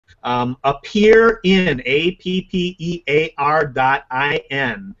Appearin, APPEAR.IN,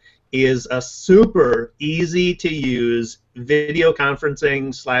 is a super easy to use video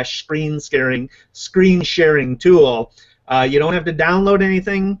conferencing / screen sharing tool. You don't have to download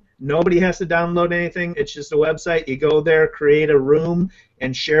anything. Nobody has to download anything. It's just a website. You go there, create a room,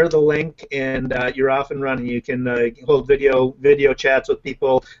 and share the link, and you're off and running. You can hold video chats with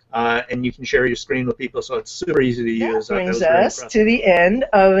people, and you can share your screen with people. So it's super easy to use. That brings us to the end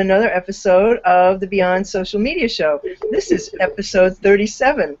of another episode of the Beyond Social Media Show. This is episode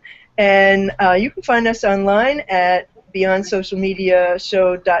 37, and you can find us online at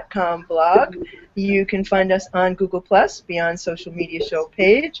BeyondSocialMediaShow.com blog. You can find us on Google+, Beyond Social Media Show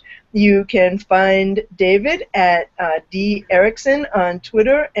page. You can find David at D. Erickson on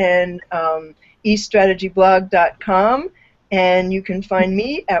Twitter and eStrategyblog.com. And you can find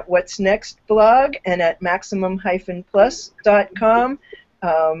me at What's Next blog and at maximum-plus.com.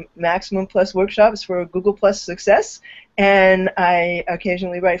 Maximum Plus Workshops for Google Plus success. And I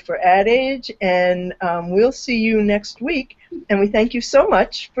occasionally write for Ad Age. And we'll see you next week. And we thank you so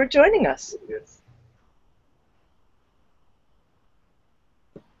much for joining us. Yes.